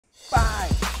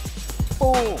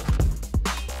4,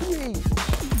 3,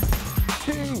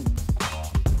 2,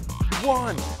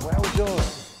 1. Well done.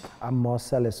 I'm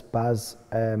Marcellus Baz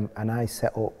and I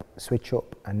set up Switch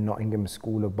Up and Nottingham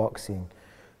School of Boxing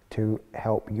to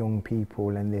help young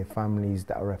people and their families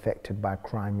that are affected by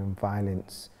crime and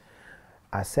violence.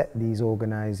 I set these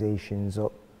organisations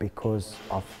up because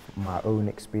of my own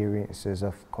experiences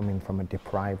of coming from a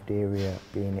deprived area,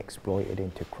 being exploited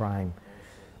into crime,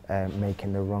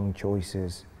 making the wrong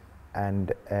choices,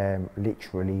 and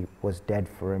literally was dead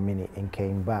for a minute and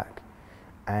came back.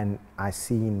 And I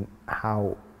seen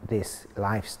how this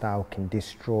lifestyle can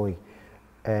destroy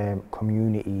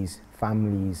communities,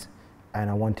 families, and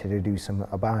I wanted to do something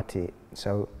about it.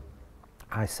 So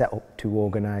I set up 2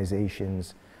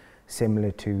 organisations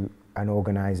similar to an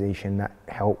organisation that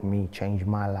helped me change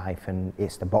my life, and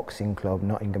it's the boxing club,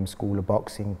 Nottingham School of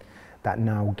Boxing, that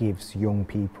now gives young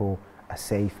people a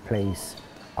safe place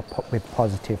with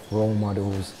positive role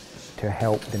models to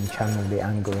help them channel their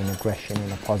anger and aggression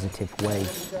in a positive way,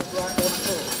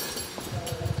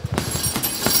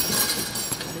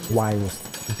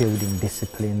 whilst building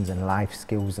disciplines and life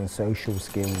skills and social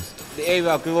skills. The area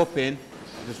I grew up in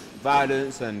was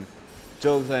violence and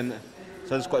drugs, and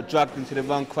so I just got dragged into the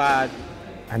wrong crowd.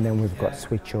 And then we've got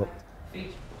Switch Up.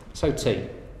 So T,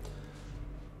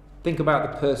 think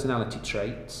about the personality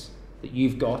traits that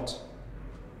you've got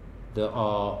that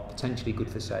are potentially good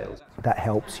for sales. That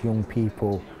helps young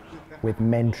people with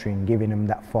mentoring, giving them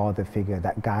that father figure,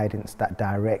 that guidance, that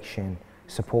direction,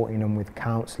 supporting them with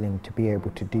counselling to be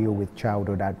able to deal with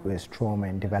childhood adverse trauma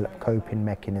and develop coping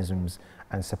mechanisms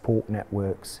and support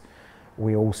networks.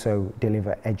 We also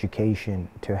deliver education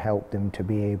to help them to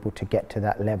be able to get to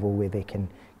that level where they can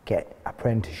get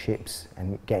apprenticeships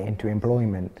and get into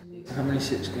employment. How many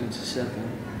 6 going to 7?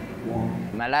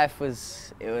 1. My life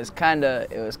was kind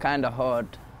of hard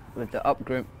with the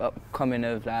upcoming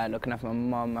of like looking after my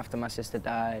mum after my sister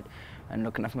died, and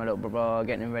looking after my little brother,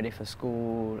 getting him ready for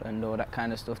school and all that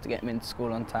kind of stuff to get him into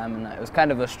school on time, and that. It was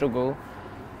kind of a struggle.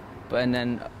 But and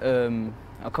then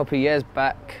a couple of years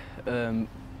back,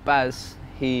 Baz,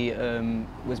 he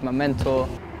was my mentor.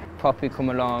 Poppy come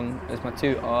along as my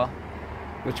tutor,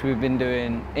 which we've been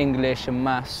doing English and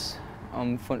maths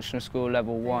on functional school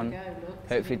level 1,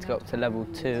 hopefully to go up to level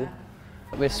 2.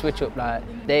 With Switch Up, like,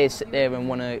 they sit there and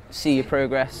want to see your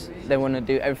progress. They want to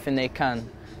do everything they can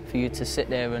for you to sit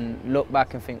there and look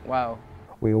back and think, wow.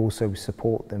 We also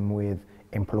support them with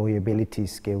employability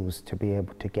skills to be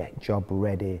able to get job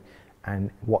ready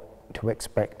and what to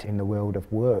expect in the world of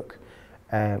work.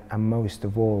 And most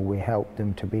of all, we help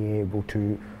them to be able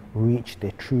to reach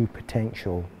their true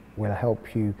potential. We'll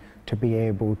help you to be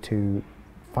able to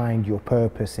find your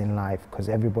purpose in life, because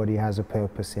everybody has a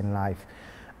purpose in life,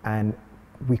 and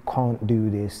we can't do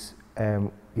this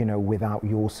without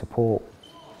your support.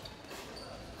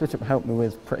 Switch Up helped me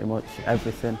with pretty much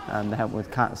everything. They helped me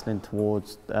with counselling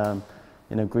towards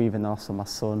grieving the loss of my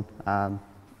son,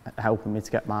 helping me to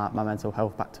get my mental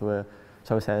health back to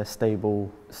a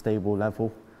stable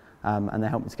level, and they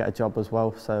helped me to get a job as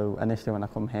well. So initially when I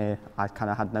come here, I kind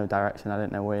of had no direction. I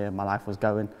didn't know where my life was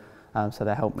going. So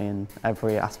they helped me in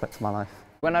every aspect of my life.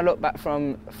 When I look back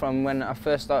from when I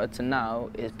first started to now,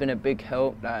 it's been a big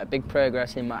help, like a big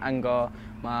progress in my anger,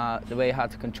 the way how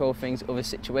to control things, other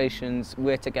situations,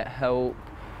 where to get help.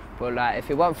 But like, if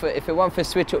it weren't for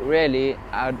Switch Up, really,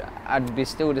 I'd be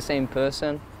still the same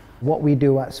person. What we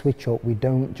do at Switch Up, we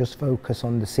don't just focus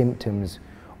on the symptoms,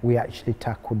 we actually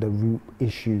tackle the root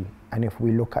issue. And if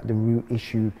we look at the root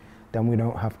issue, then we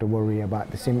don't have to worry about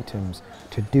the symptoms.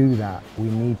 To do that, we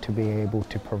need to be able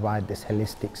to provide this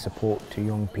holistic support to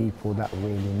young people that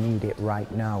really need it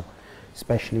right now,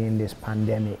 especially in this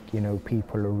pandemic.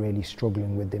 People are really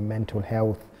struggling with their mental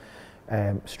health,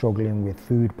 struggling with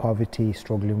food poverty,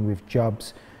 struggling with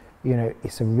jobs.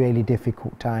 It's a really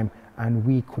difficult time, and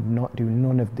we could not do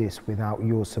none of this without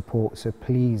your support. So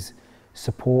please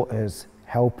support us.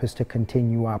 Help us to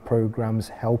continue our programs,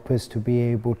 help us to be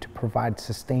able to provide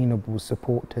sustainable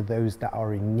support to those that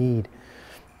are in need.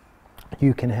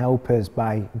 You can help us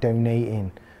by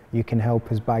donating, you can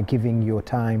help us by giving your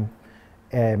time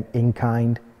in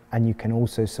kind, and you can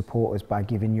also support us by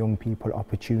giving young people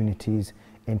opportunities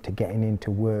into getting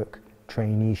into work,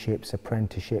 traineeships,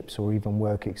 apprenticeships, or even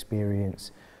work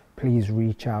experience. Please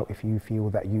reach out if you feel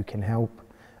that you can help.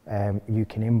 You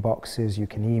can inbox us, you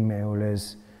can email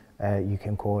us, you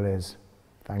can call us.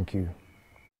 Thank you.